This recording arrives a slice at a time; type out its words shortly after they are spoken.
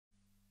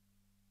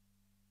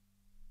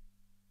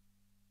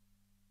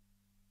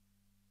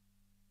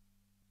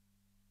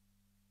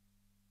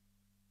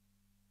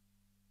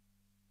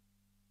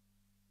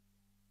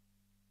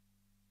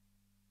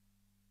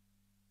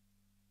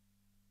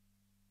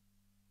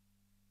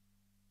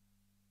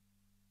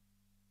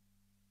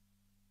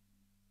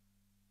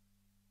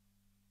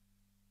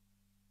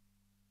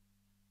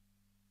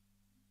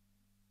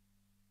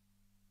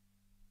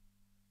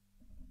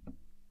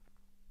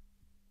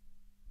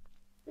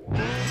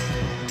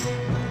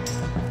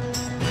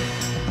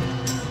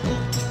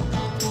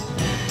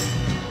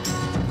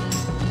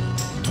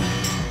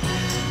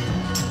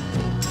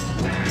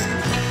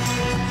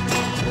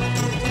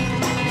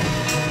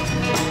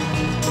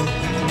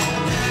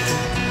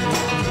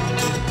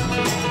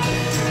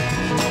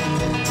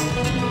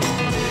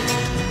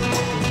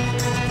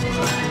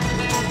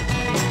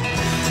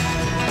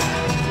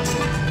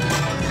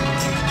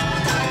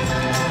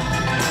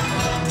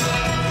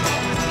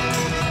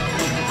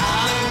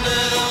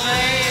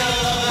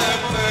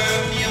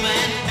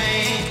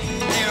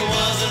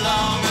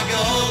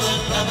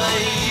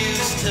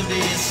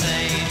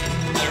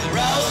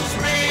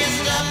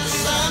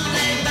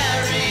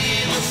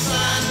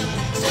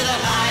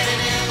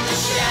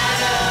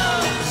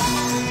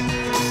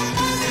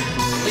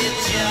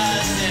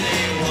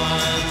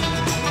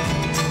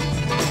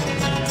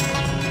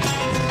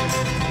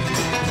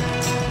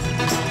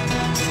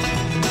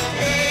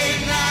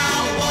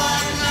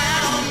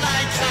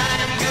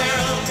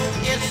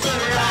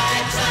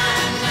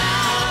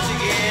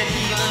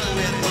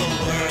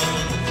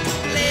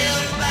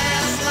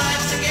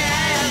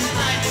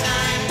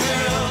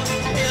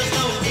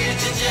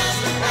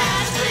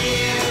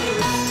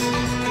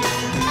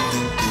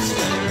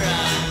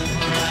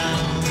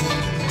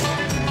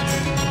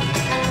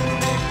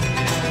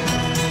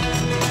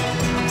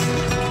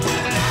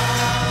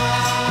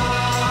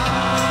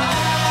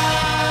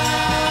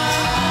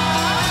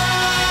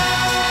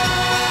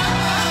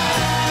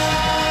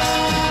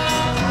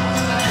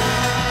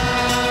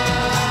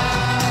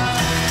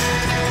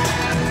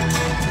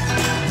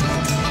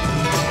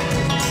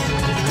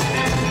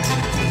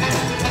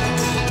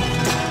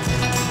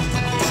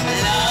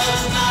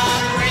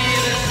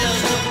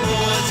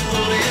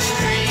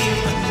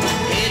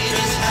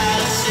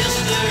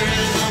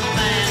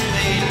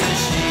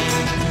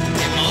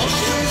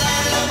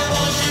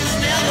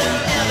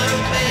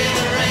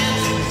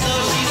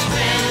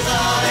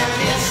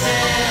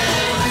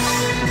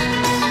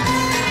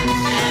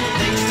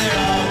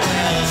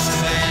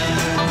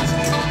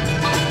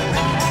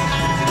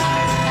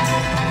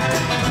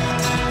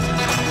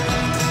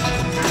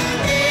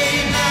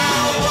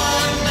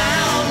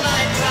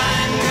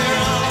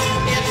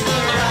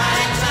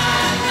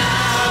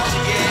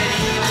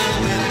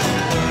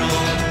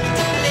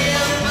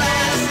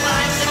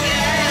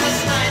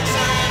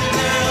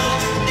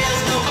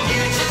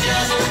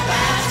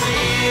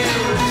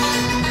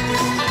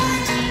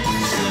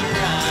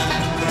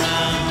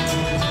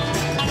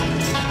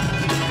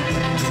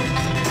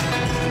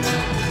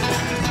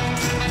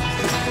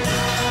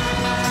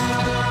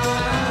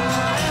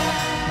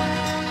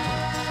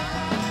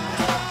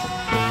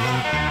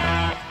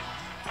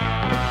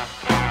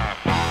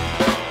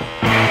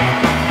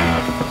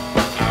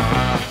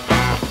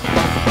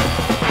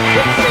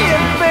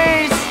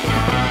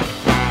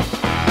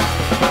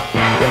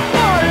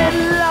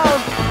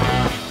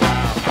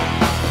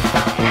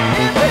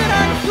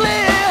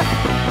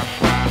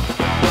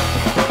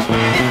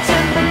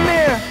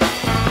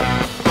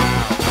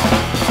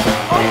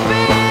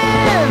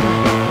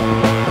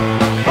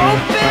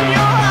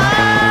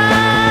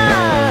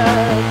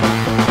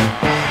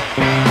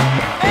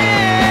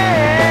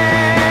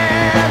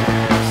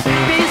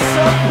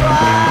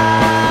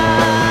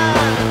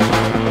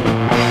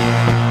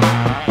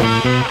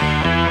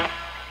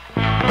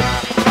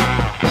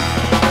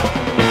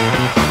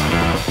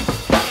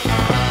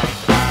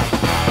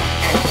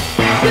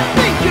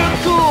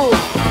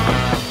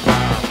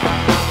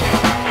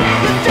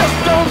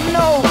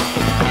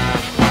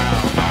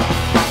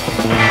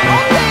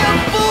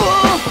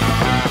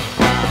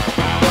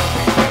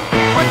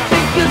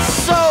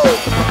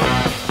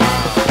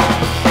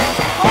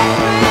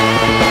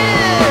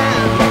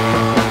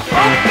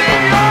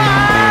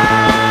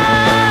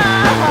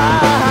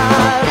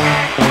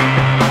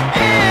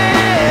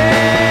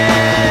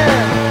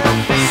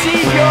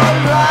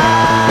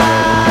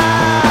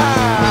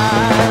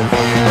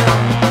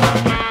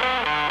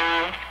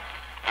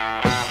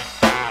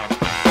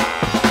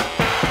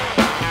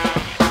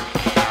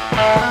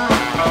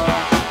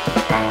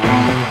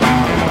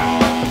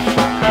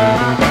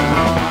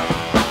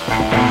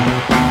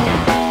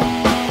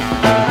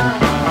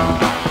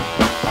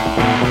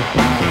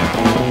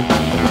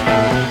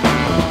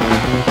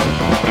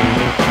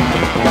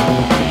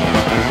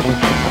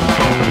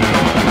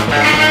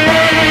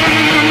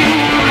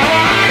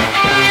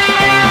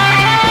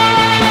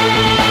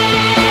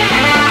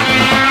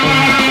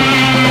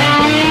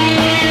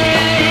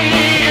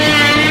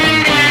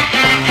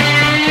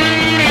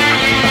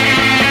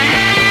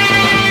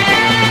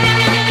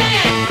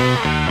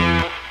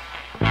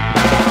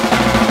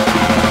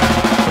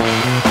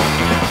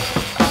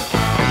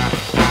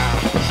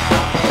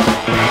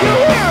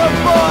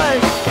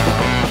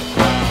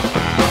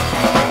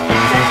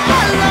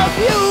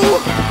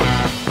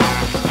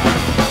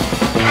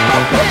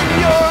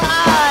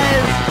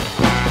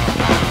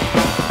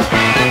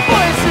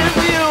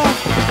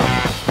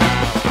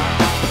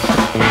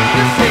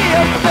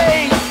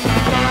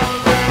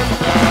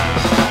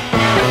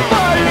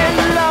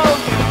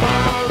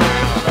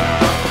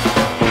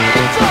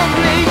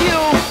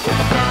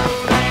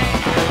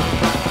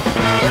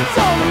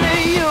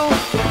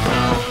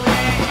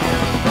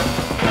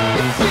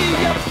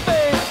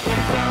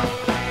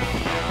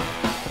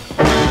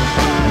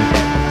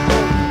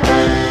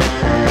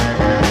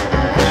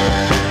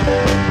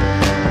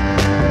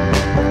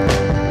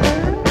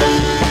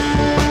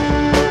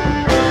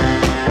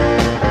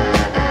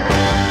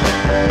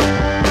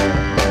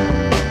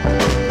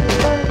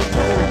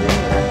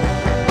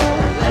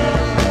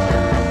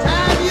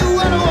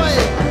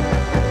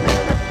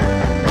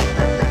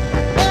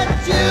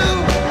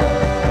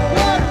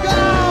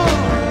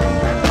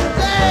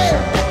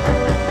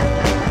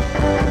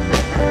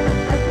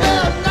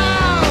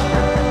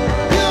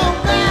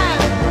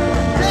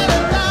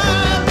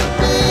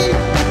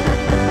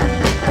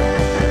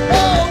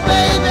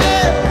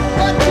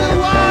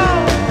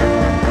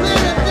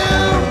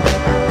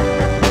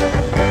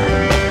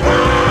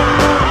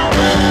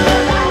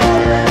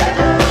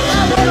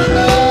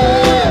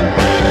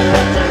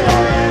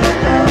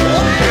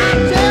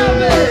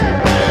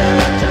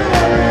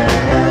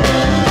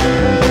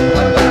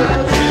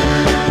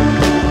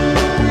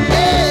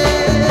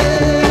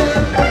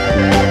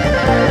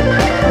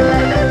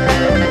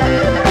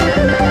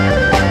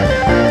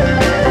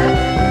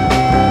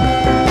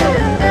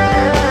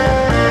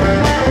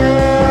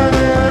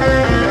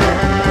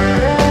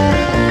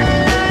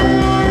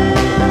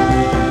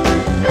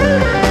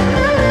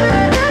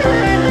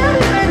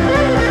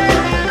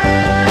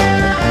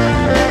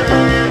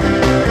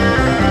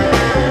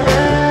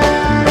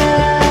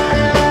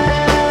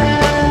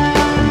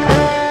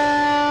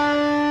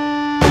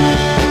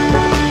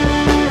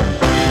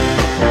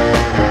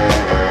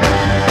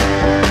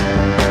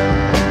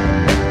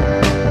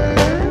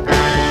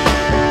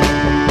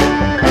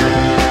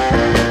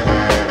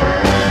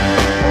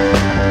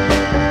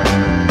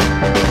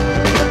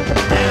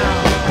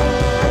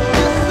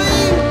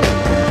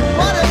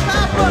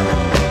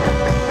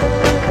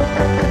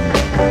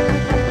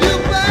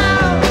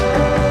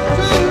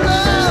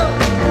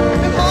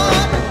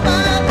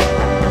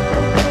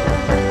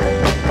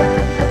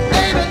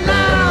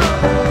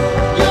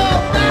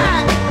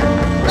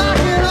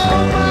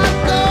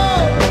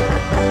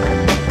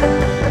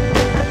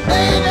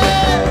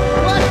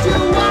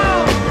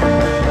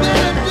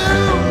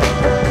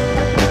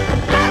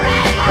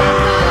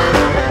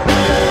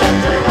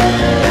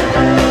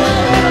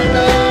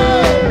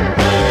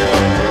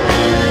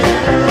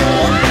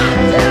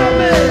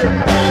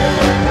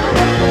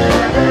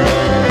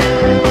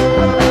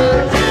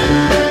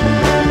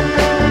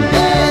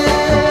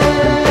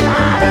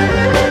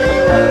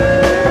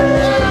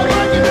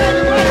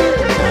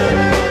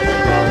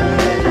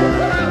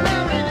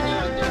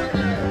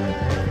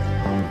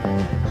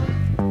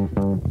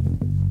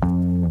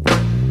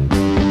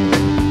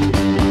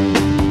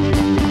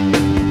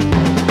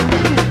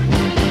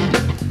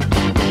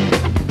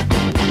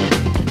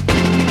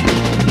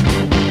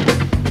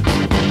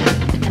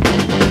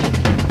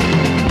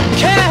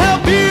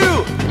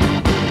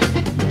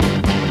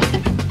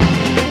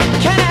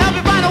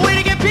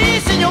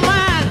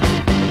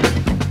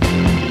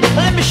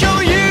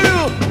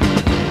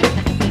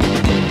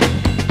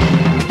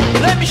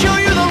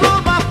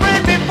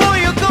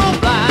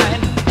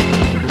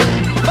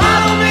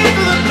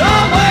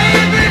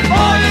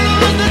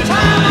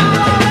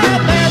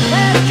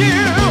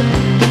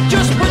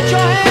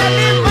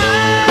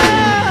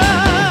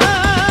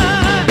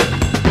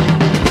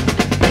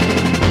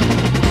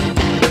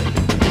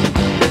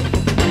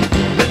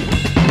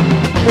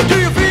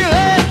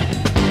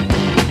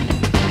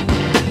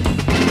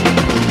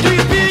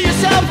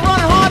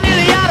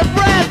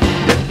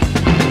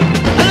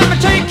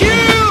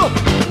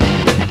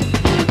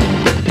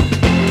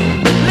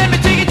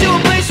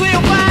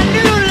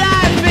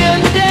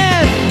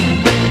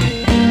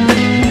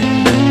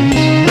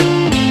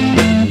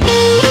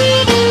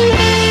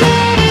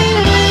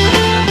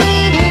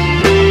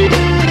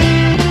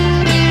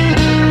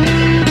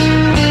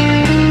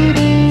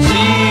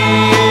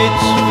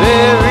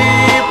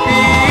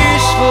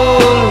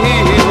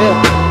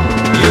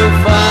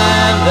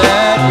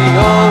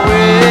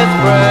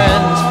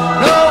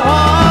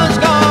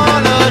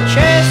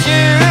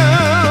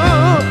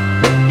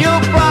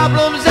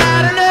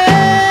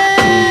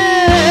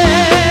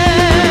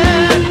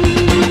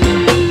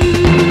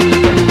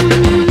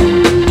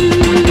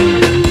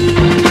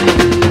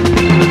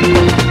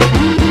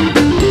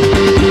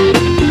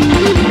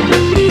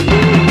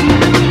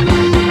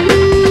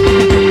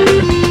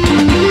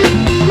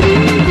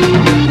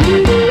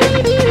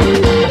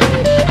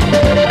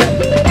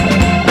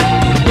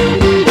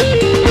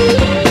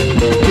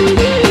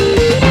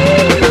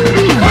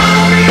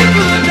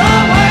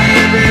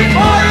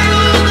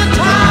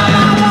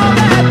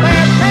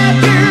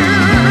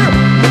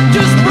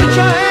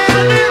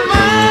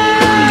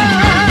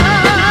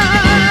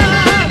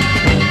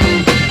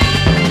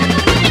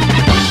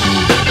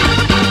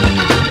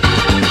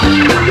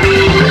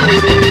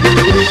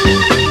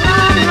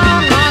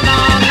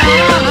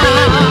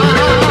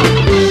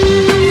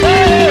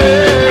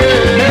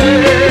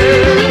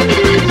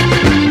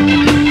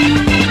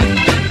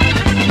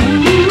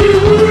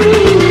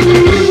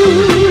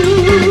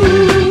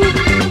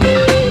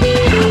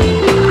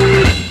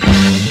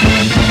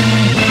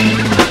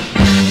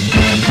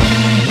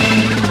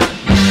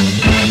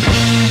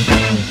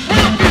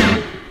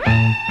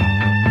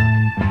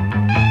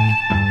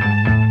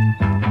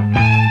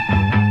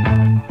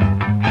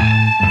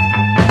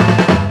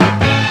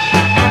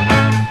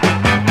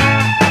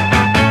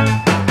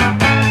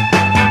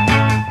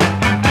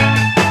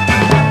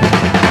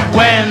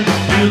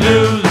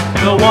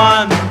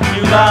one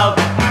you love,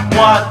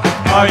 what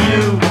are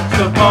you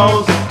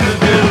supposed to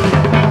do?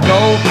 Go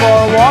for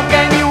a walk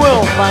and you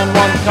will find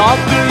one, talk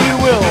to you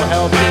will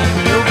help gain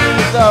you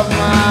peace of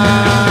mind.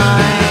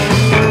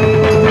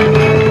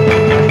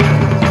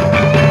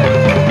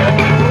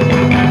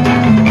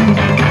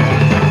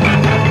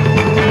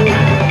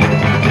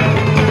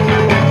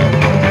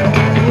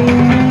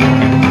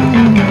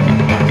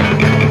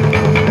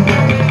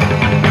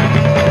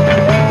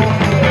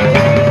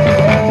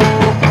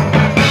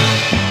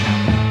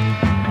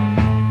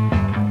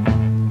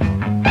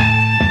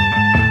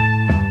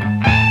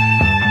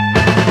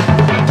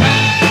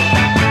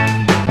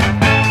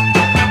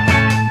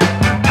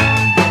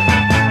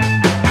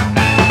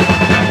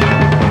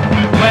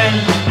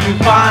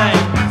 Find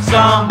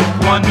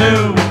someone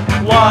new,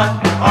 what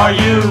are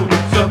you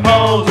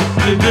supposed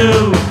to do?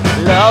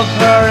 Love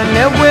her and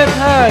live with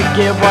her,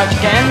 give what you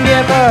can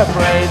give her,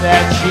 pray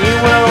that she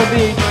will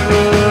be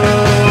true.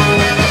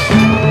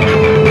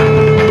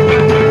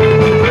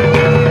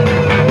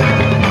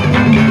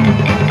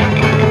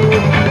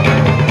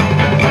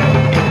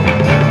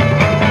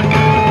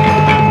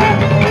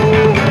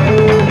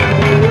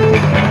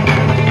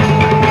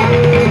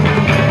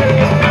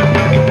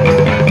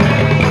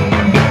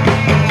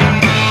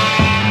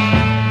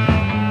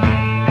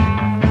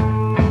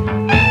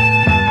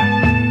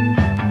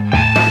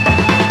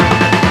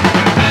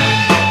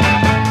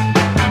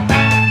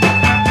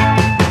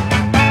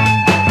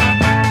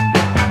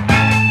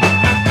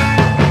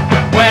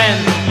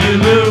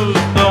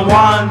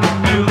 One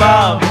you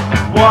love,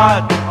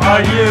 what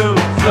are you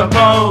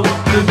supposed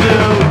to do?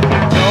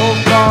 Go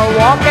for a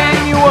walk and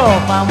you will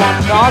find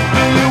one, talk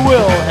to you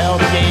will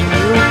help gain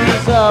you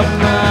peace of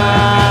mind.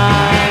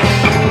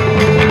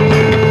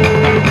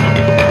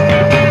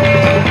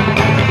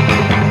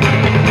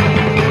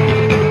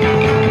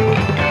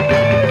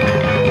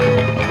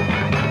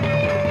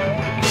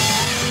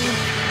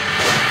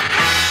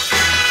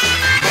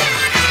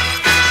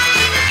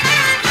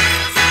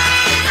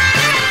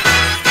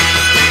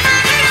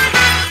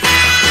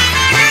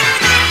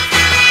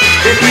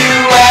 If you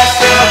ask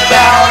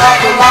about our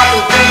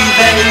philosophy,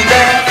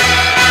 baby,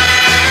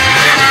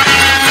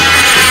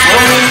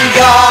 well, we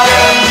got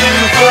a new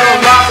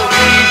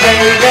philosophy,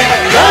 baby.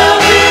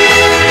 Love you,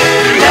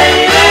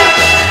 baby.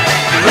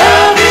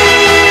 Love you,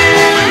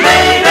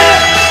 baby.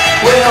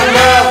 Well,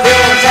 love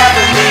is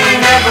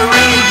happening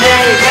every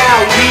day. Now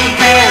we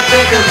can't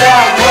think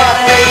about what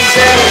they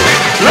say.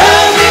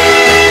 Love you,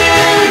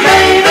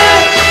 baby.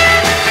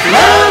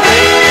 Love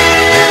you,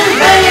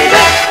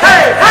 baby.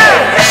 Hey, hey,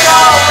 it's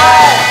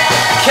alright.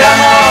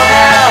 Come on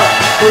out.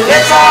 Well,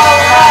 it's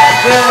alright,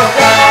 girl.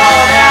 Come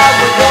on out.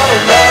 We're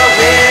gonna love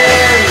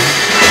him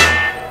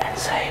and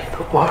save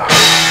the world.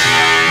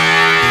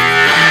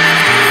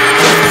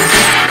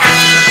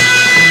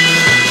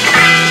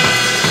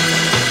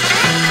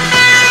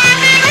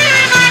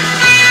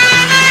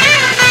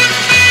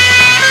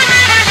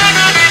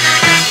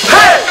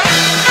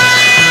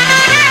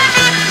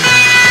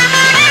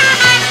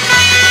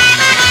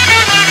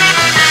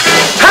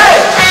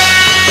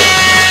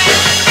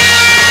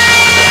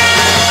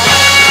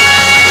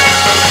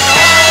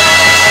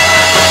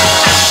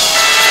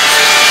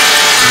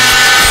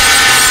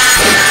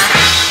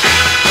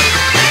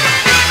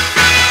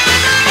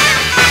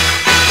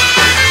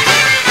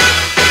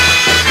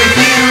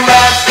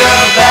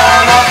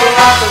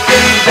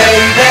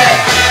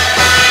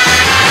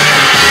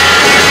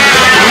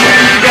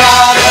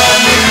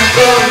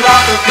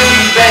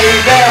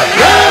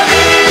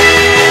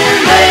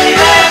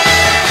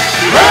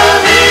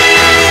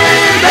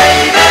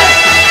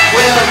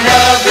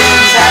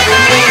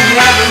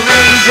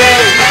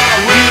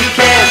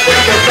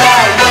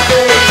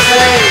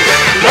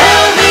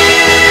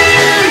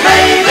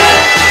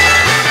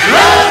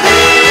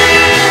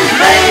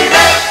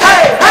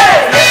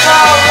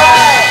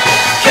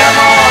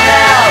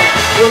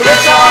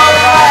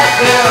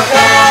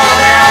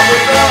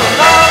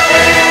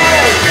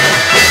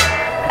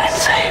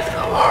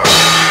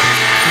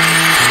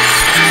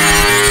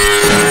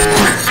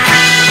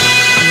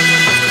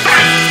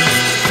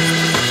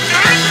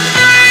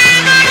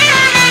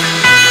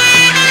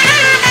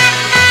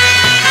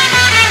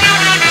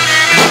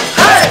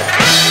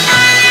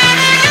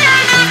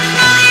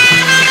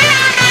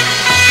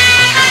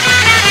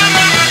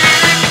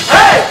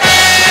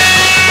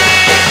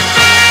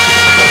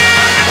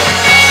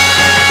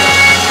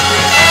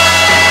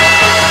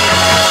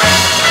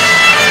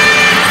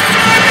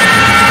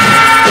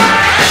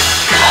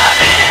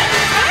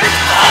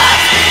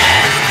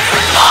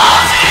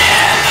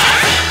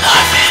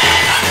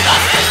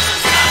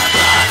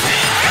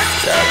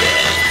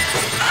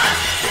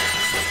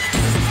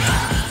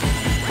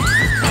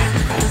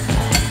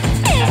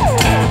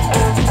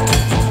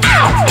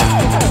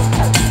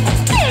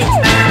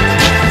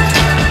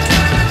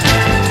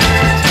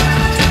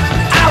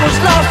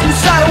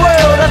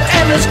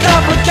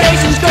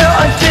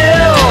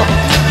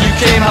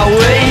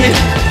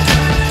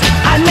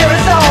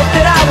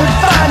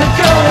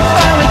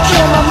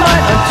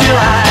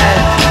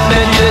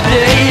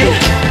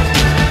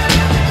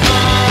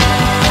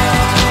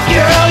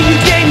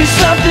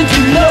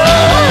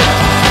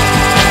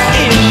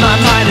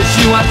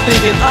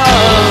 thinking of.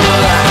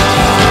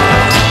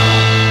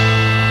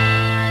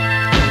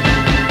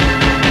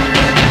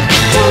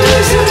 Don't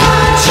lose your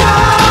mind,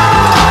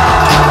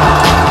 child.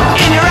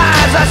 In your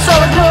eyes I saw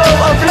a glow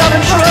of love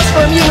and trust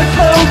from you it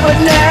flowed, but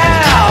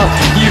now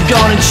you've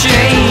gone and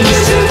changed. Don't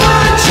lose your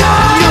mind,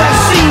 child. You have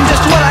seen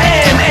just what I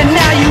am, and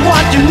now you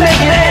want to make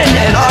it end,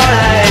 and our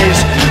lives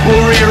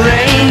will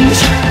rearrange.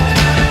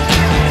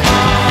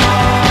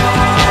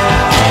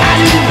 I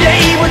knew the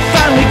day would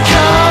finally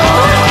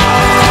come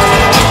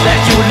that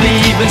you would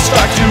leave and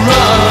start to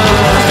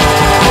run.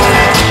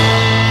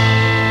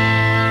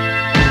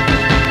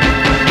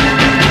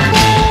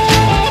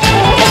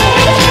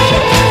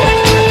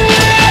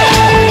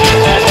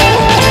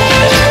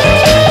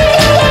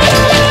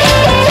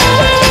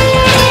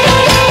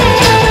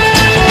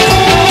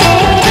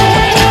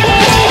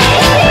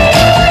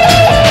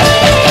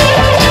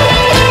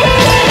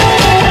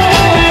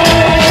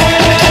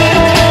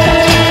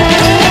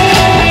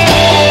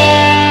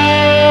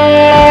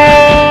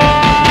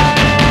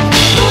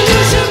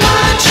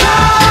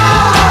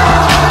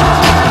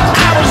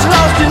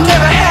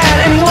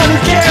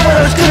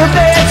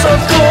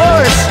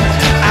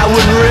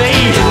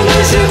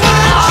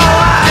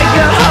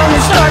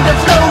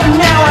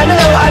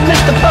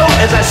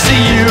 As I see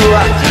you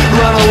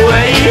run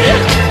away,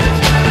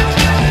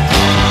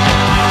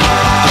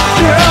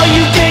 girl,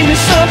 you gave me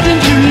something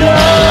to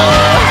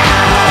love.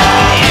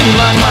 In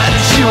my mind,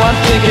 it's you I'm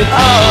thinking of.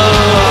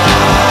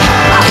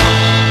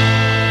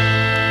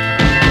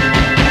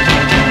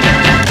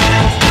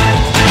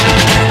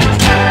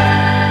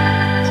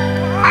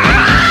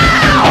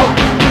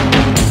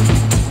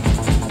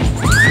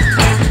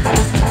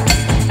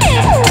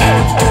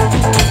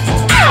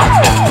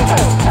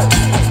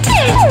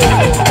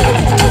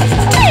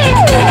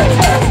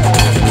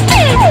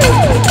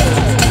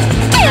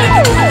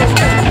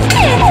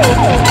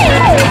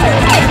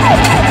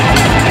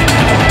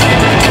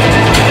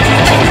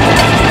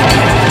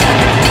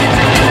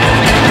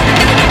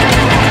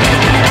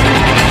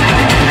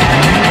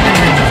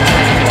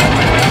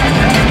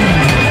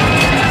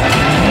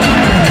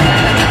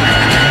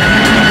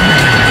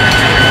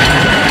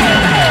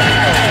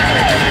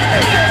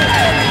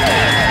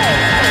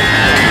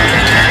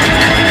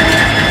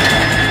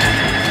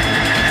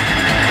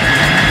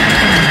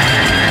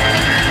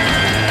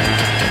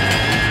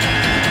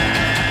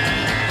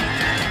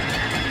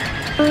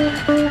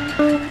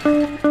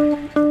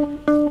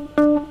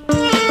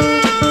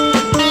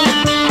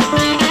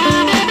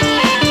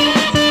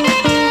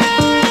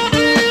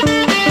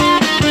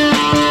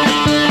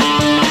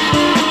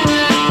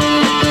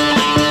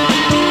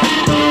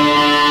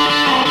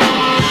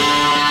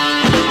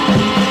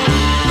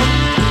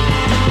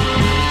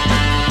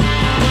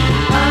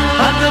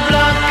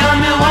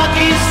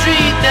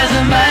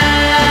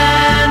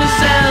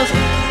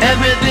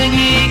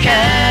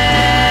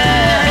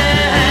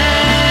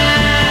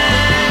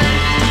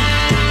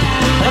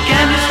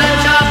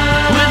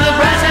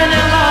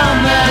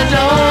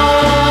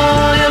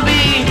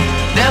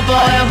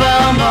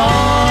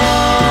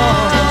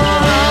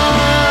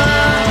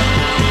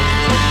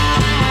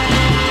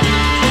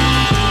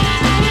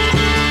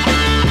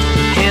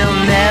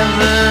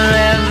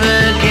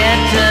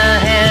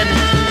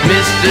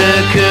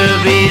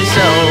 Kirby's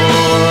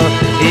soul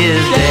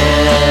is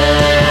dead.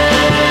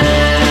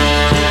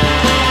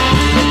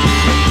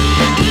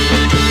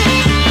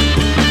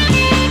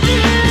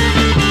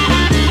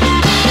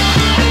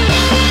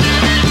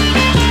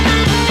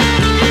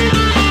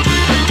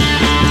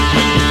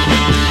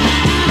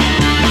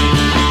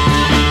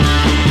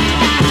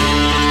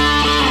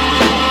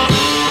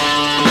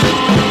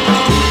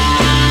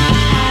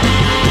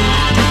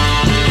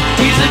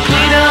 He's a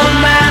clean old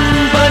man,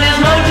 but his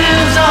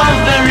motives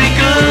aren't very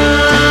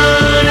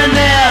good, and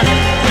they're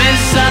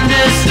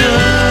misunderstood.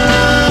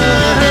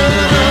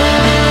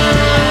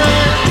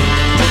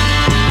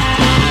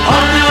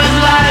 All through his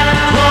life,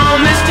 poor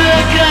Mr.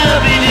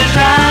 Kirby did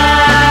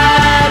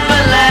try,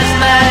 but last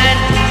night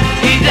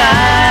he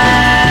died.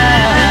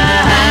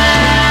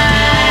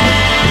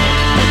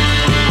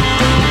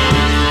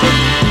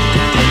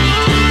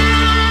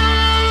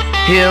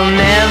 He'll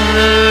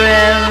never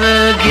ever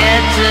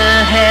get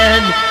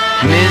ahead.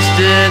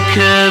 Mr.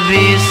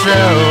 Kirby's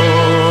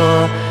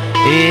soul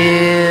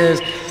is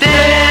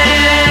dead.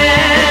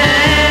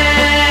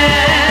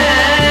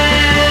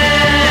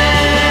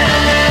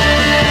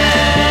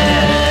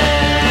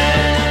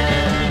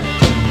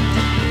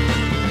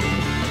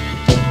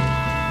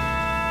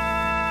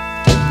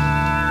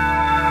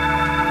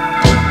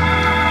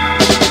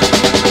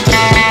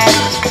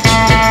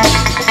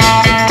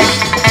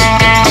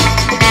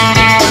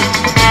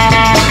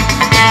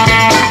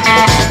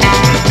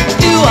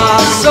 You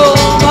are so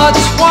much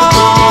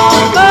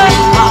warmer.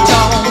 I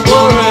don't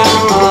worry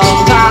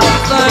about a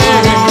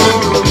thing.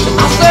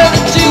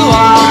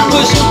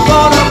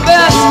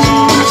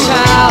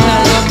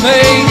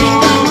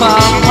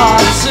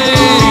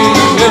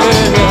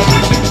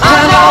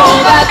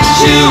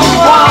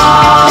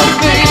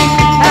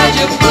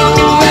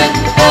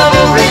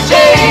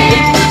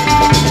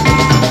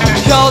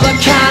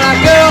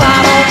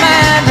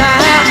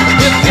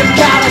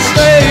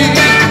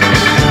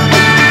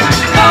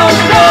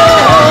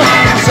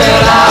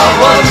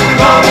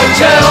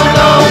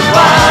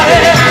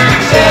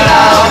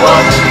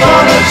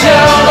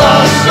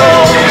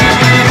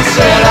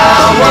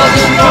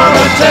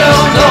 tell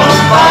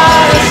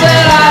nobody.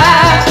 Said I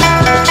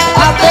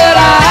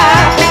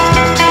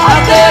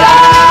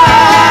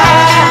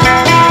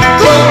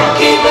couldn't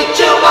keep it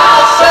to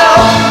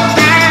myself.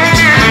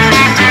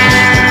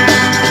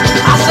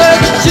 I said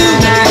that you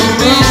made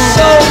me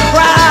so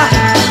cry,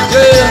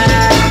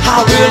 yeah. I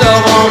really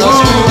wanna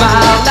scream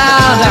out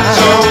loud now.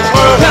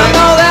 I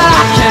know that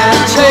I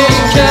can't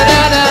take it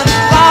any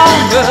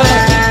longer.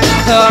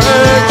 The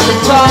urge to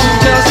talk,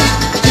 just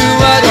do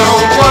what you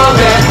want.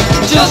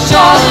 Just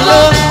your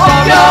look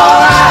from your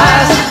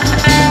eyes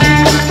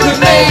could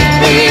make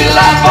me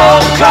laugh or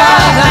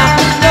cry.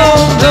 No,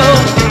 no,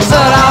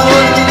 said I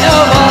wouldn't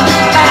ever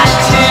lie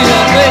to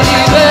you, baby.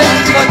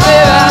 But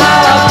baby,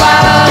 I'll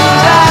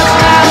apologize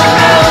now.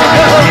 No,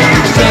 no,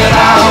 said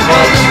I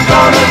wasn't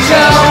gonna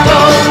tell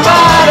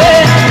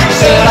nobody.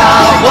 Said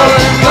I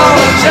wasn't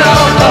gonna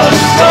tell no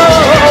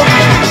soul.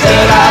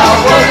 Said I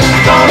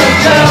wasn't gonna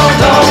tell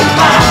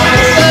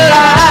nobody. Said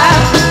I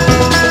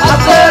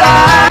said I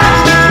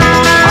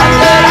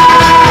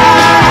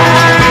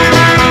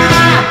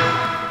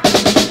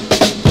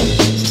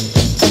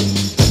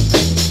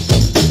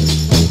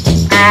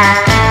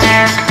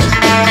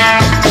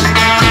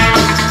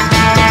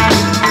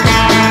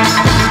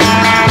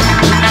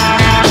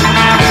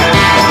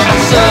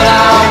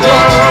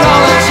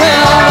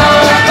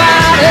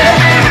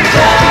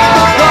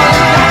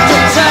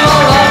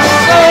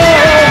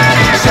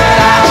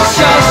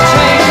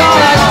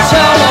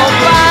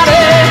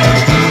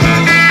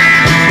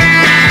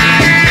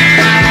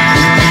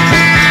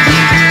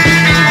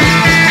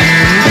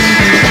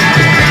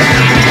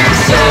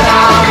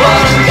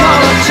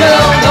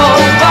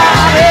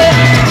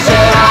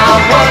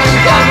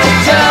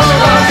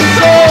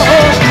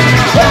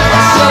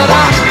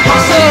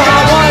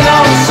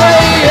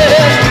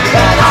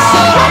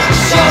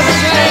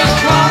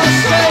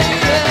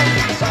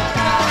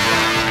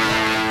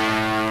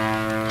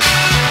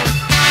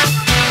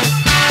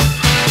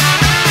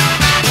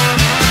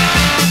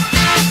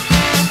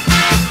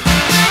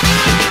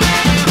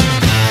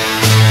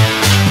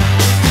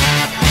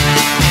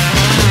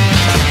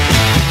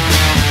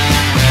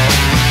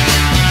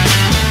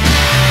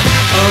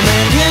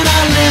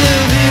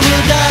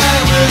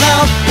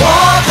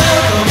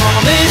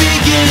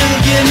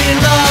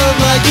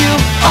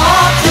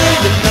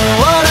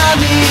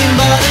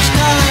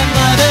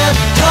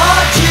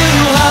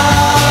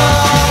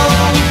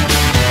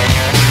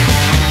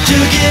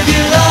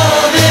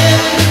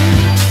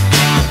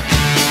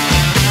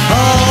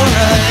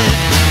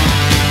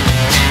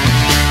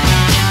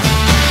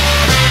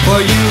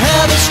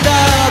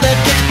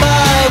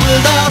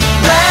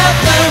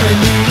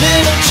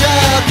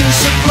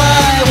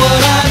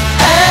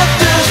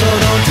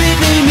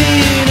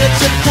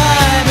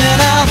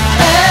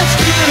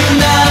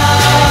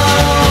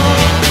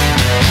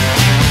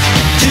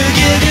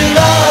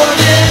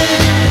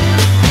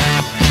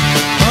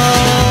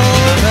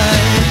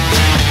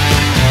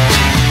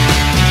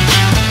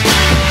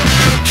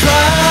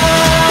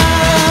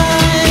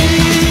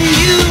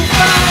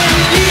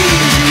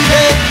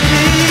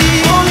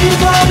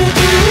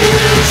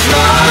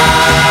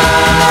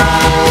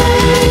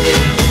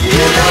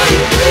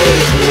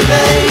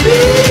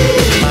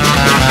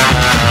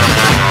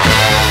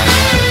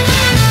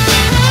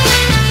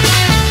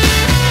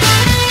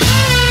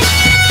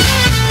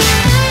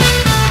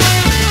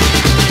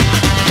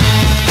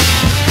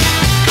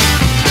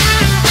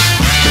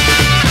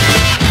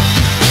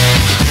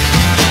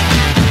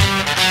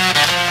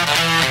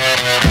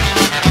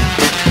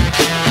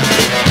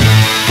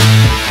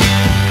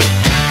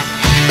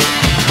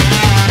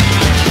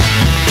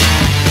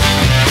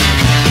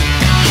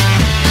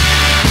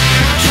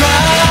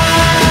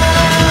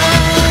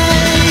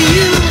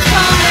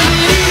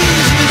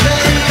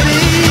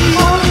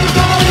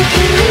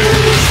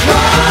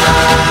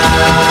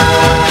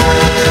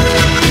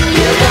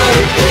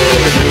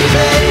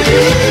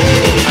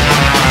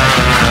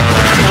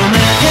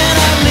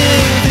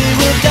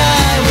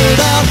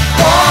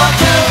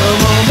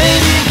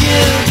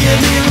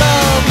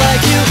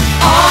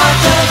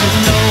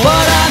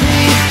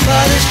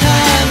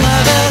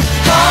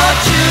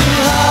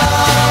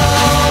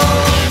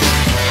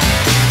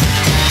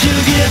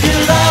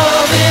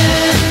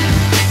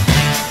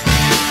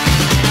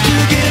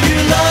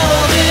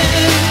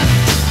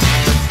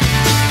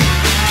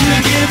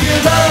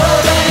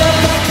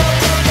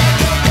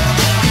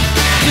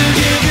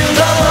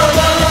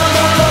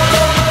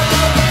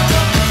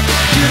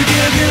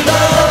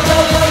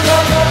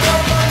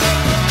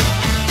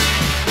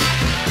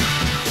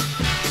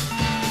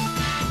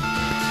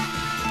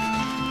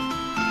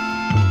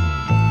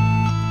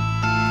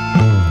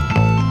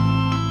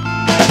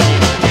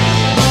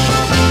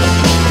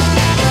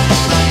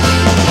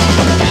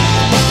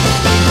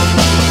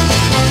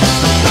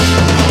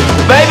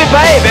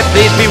baby,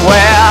 please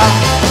beware.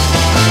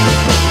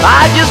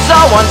 I just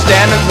saw one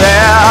standing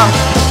there.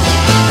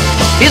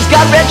 He's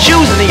got red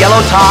shoes and a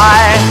yellow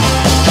tie,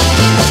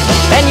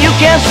 and you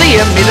can't see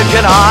him, neither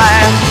can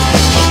I.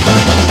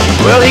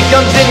 Well, he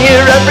comes in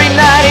here every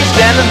night, he's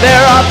standing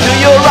there off to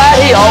your right.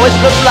 He always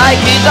looks like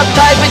he's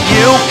uptight, but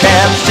you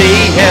can't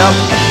see him.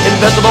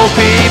 Invisible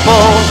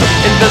people,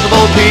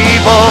 invisible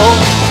people.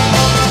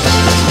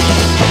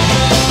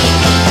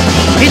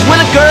 He's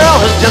with a girl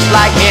who's just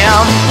like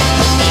him.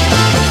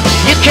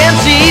 You can't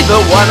see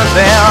either one of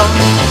them.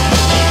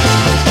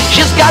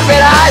 She's got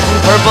red eyes and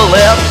purple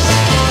lips.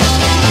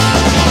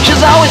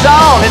 She's always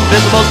on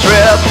invisible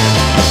trips.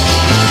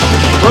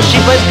 Well,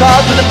 she plays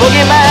cards with a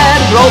boogeyman,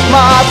 grows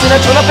moths in a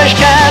tuna fish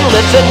can,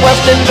 lives in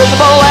West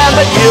Invisible Land,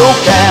 but you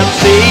can't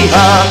see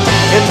her.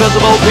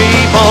 Invisible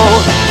people,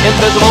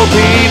 invisible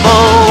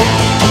people.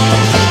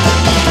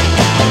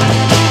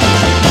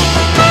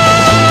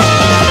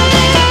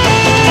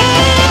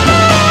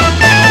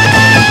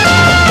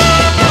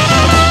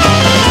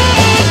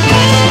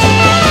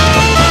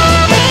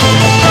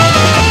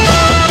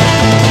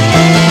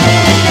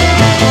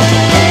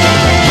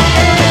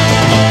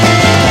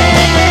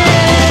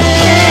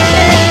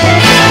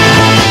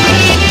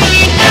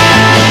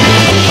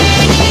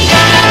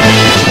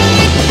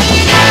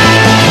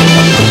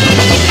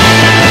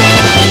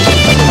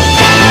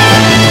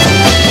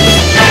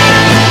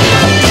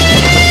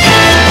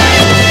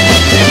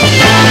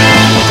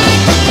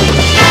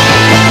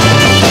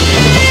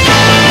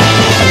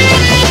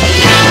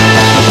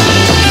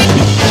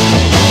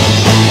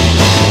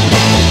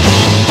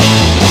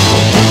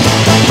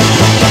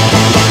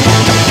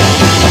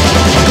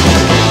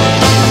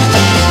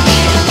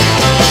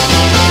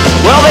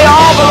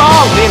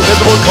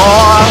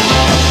 Core.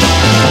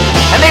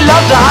 And they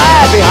love to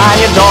hide behind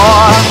your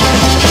door.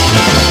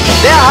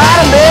 They're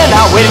hiding there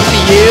now waiting for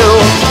you.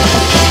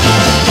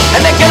 And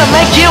they're gonna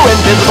make you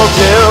invisible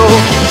too.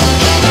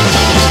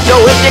 So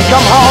if you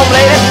come home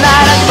late at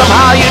night and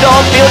somehow you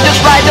don't feel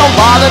just right, don't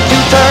bother to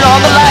turn on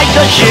the light,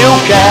 'cause you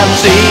can't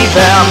see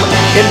them.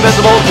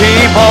 Invisible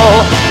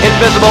people,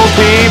 invisible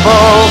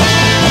people.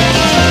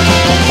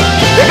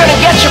 They're gonna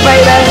get you,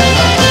 baby.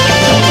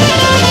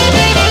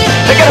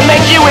 They're gonna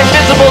make you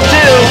invisible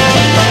too.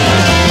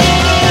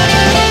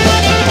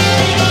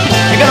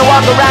 You're gonna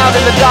walk around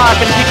in the dark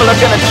and people are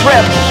gonna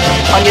trip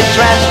on your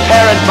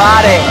transparent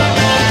body.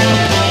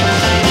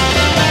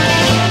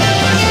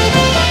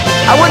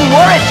 I wouldn't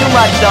worry too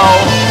much though.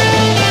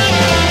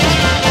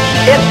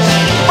 It's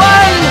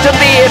fun to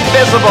be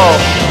invisible.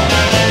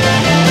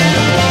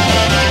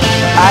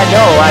 I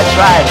know, I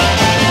tried.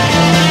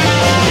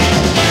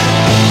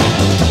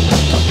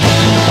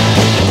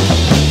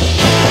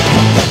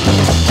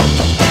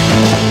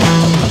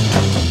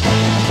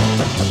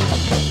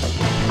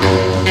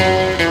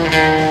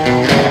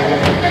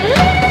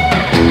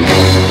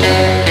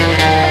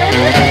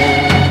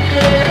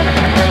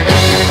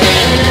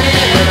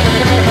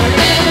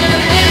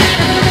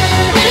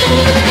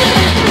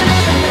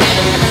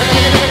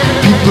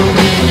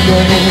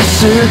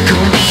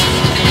 Circles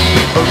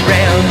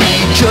around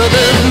each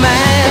other's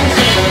minds.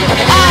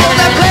 Oh,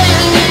 they're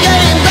playing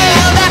games,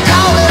 they're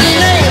calling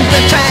names,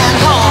 they're trying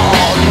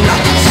hard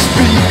not to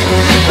speak,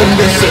 and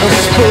they're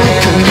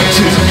self-spoken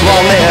to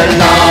all their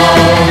lives.